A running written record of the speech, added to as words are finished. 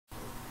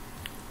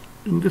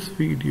In this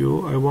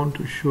video I want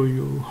to show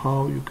you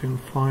how you can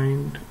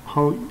find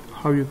how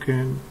you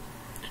can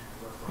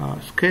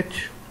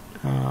sketch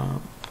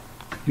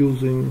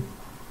using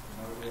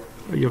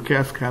your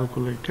CAS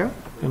calculator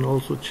and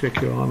also check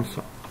your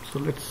answer. So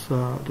let's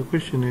the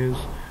question is,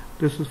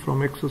 this is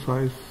from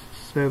exercise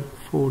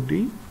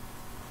 4D.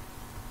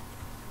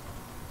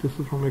 This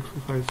is from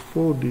exercise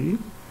 4D.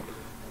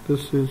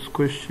 This is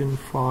question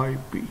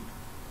 5B.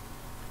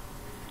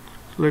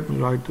 So let me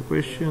write the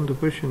question. The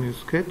question is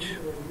sketch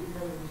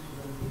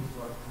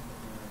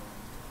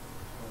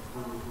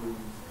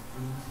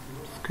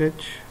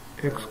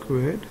x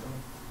squared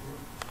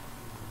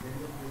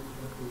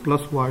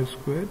plus y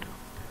squared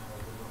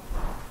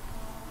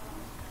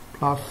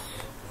plus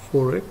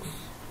 4x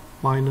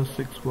minus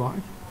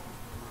 6y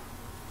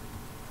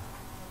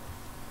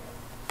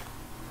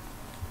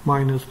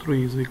minus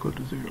 3 is equal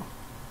to 0.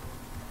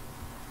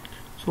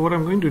 So what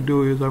I'm going to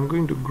do is I'm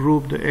going to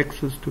group the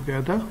x's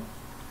together,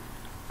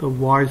 the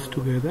y's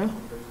together,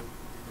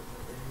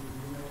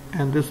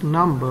 and this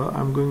number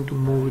I'm going to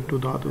move it to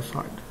the other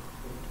side.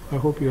 I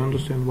hope you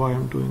understand why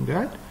I'm doing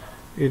that.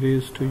 It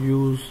is to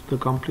use the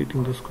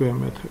completing the square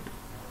method.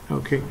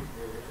 Okay,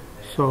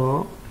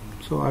 so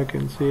I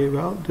can say,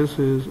 well, this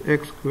is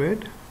x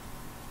squared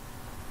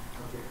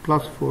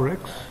plus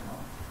 4x,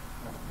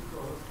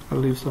 I'll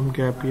leave some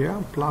gap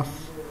here, plus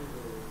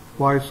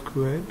y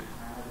squared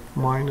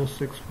minus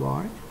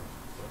 6y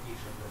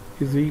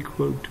is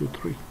equal to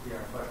 3.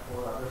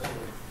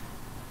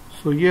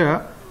 So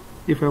yeah,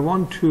 if I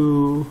want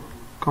to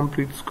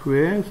complete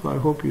square, so I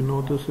hope you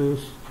know this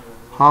is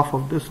half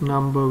of this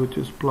number, which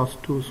is plus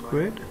 2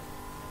 squared.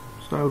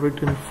 So I've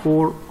written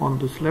 4 on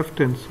this left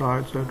hand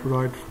side, so I have to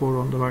write 4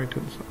 on the right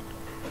hand side.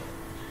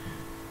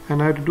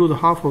 And I have to do the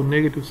half of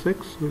negative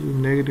 6, which is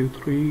negative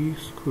 3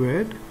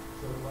 squared,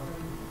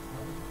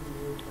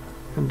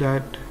 and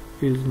that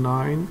is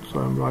 9, so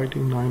I'm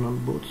writing 9 on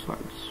both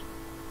sides.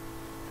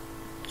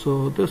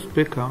 So this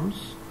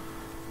becomes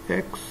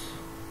x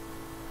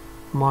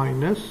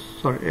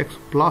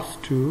plus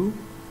 2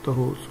 the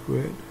whole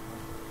squared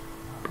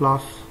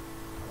plus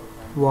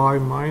y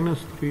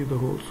minus 3 the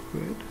whole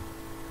squared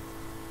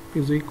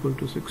is equal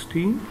to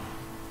 16.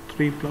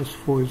 3 plus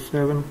 4 is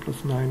 7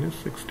 plus 9 is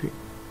 16,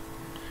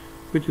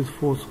 which is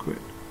 4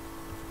 squared.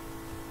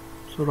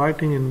 So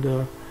writing in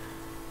the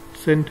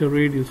center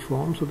radius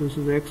form, so this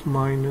is x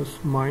minus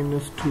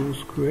 2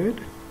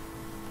 squared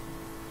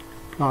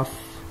plus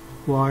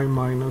y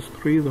minus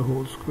 3 the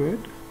whole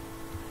squared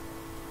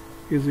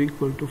is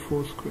equal to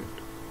 4 squared.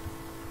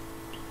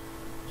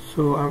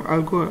 So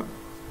I'll go,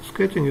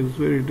 sketching is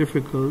very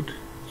difficult,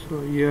 so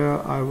here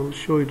I will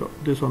show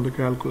this on the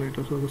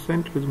calculator. So the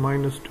center is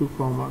minus 2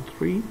 comma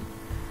 3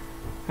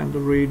 and the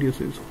radius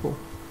is 4.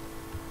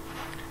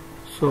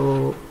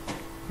 So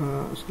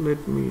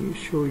let me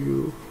show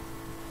you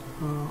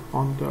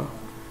on the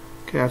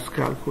CAS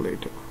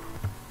calculator.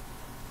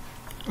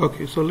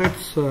 Okay, so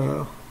let's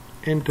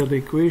enter the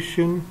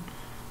equation.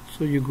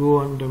 So you go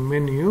on the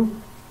menu,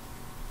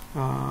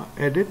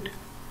 edit,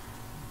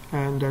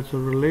 and that's a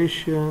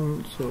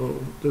relation. So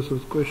this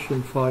is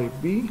question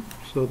 5B.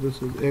 So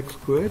this is x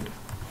squared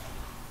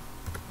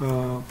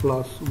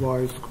plus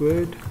y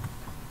squared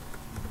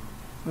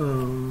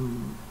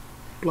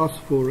plus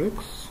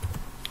 4x.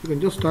 You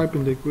can just type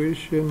in the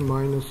equation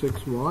minus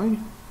 6y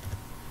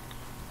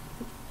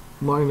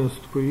minus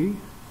 3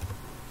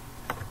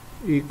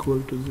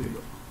 equal to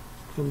 0,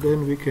 and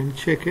then we can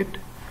check it.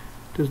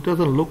 This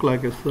doesn't look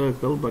like a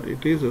circle, but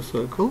it is a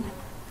circle.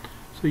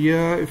 So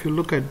here, if you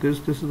look at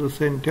this is the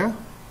center,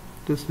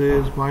 this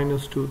is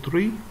minus 2,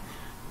 3,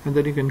 and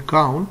then you can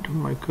count.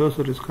 My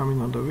cursor is coming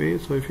on the way,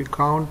 so if you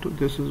count,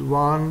 this is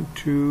 1,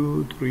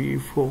 2, 3,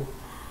 4,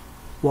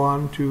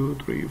 1, 2,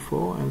 3,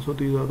 4, and so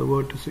these are the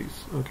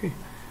vertices. Okay,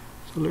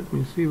 so let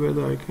me see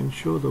whether I can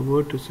show the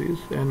vertices.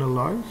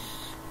 Analyze.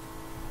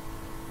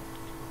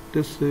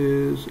 This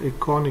is a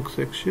conic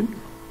section,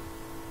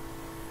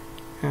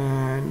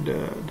 and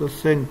the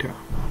center,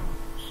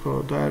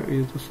 so there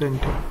is the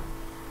center.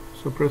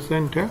 So press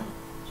enter,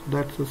 so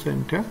that's the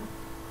center.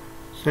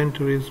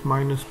 Center is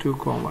minus 2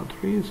 comma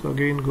 3. So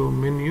again go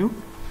menu,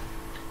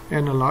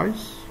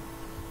 analyze,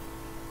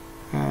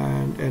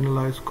 and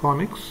analyze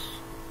conics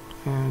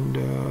and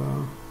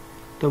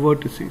the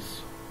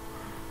vertices.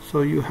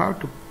 So you have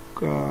to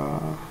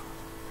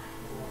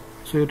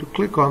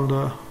click on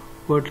the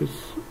vertex,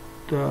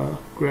 the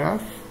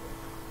graph.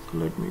 So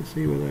let me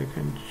see whether I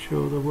can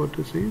show the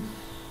vertices.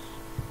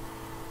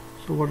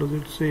 So what does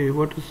it say?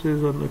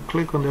 Vertices on the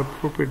click on the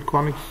appropriate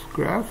conics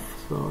graph.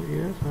 So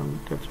yes,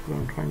 that's what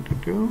I'm trying to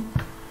do.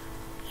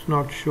 It's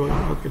not showing.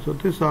 Okay, so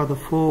these are the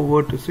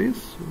 4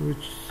 vertices,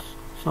 which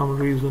some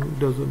reason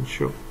doesn't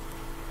show.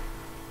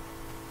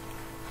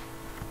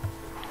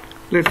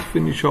 Let's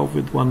finish off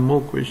with one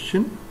more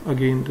question.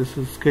 Again, this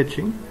is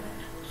sketching,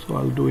 so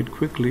I'll do it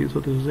quickly.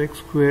 So this is x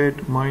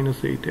squared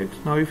minus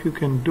 8x. Now if you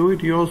can do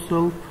it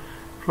yourself,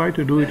 try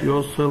to do it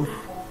yourself.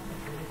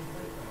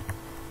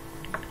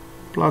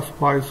 Plus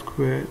y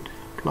squared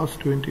plus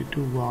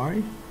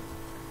 22y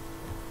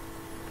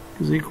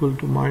is equal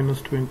to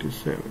minus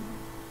 27.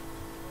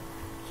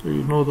 So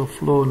you know the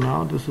flow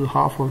now. This is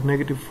half of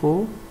negative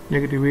 4.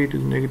 Negative 8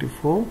 is negative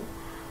 4,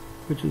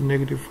 which is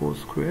negative 4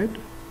 squared.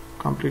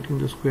 Completing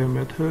the square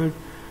method.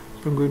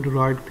 So I'm going to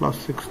write plus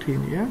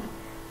 16 here.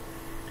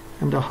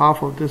 And the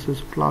half of this is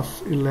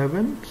plus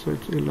 11. So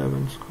it's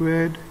 11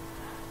 squared,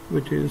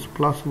 which is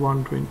plus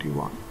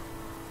 121.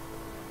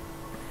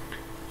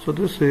 So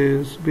this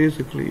is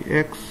basically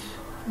x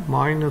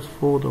minus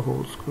 4 the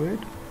whole squared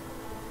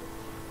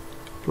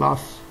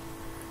plus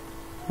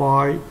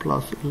y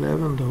plus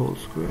 11 the whole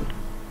squared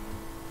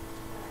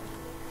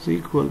is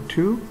equal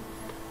to,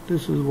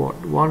 this is what,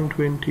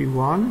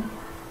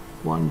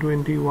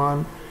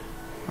 121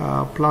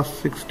 plus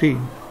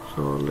 16.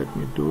 So let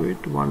me do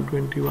it.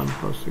 121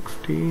 plus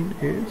 16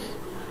 is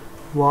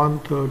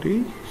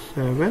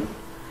 137,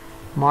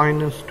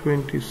 minus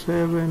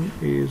 27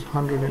 is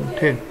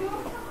 110.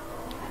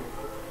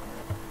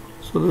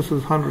 So this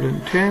is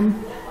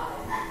 110.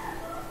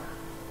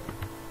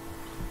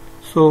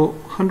 So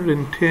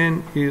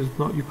 110 is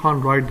not, you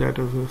can't write that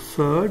as a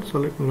third, so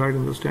let me write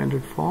in the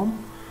standard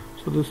form.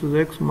 So this is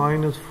x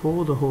minus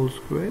 4 the whole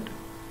squared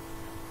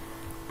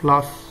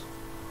plus,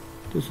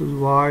 this is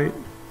y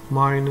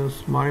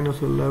minus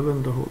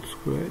 11 the whole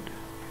squared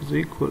is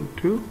equal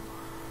to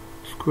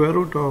square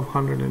root of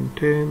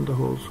 110 the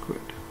whole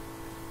squared.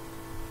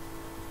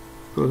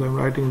 Because I'm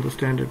writing the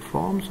standard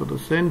form, so the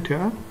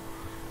center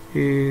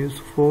is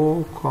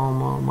 4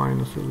 comma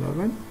minus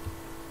 11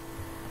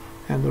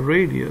 and the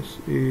radius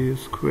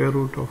is square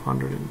root of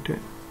 110,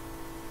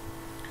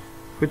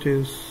 which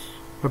is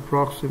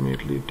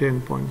approximately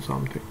 10 point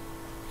something.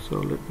 So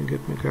let me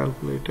get my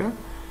calculator.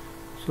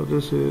 So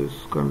this is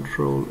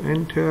control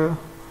enter,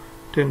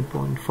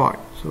 10.5.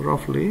 So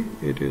roughly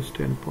it is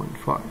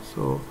 10.5.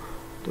 So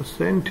the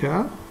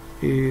center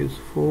is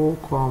 4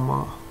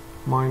 comma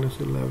minus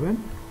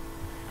 11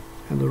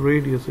 and the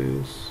radius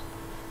is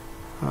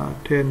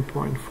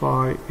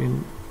 10.5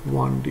 in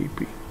 1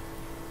 dp.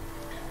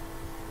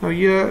 Now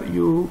here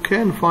you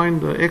can find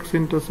the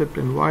x-intercept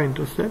and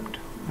y-intercept,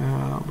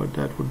 but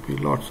that would be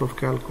lots of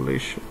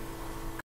calculation.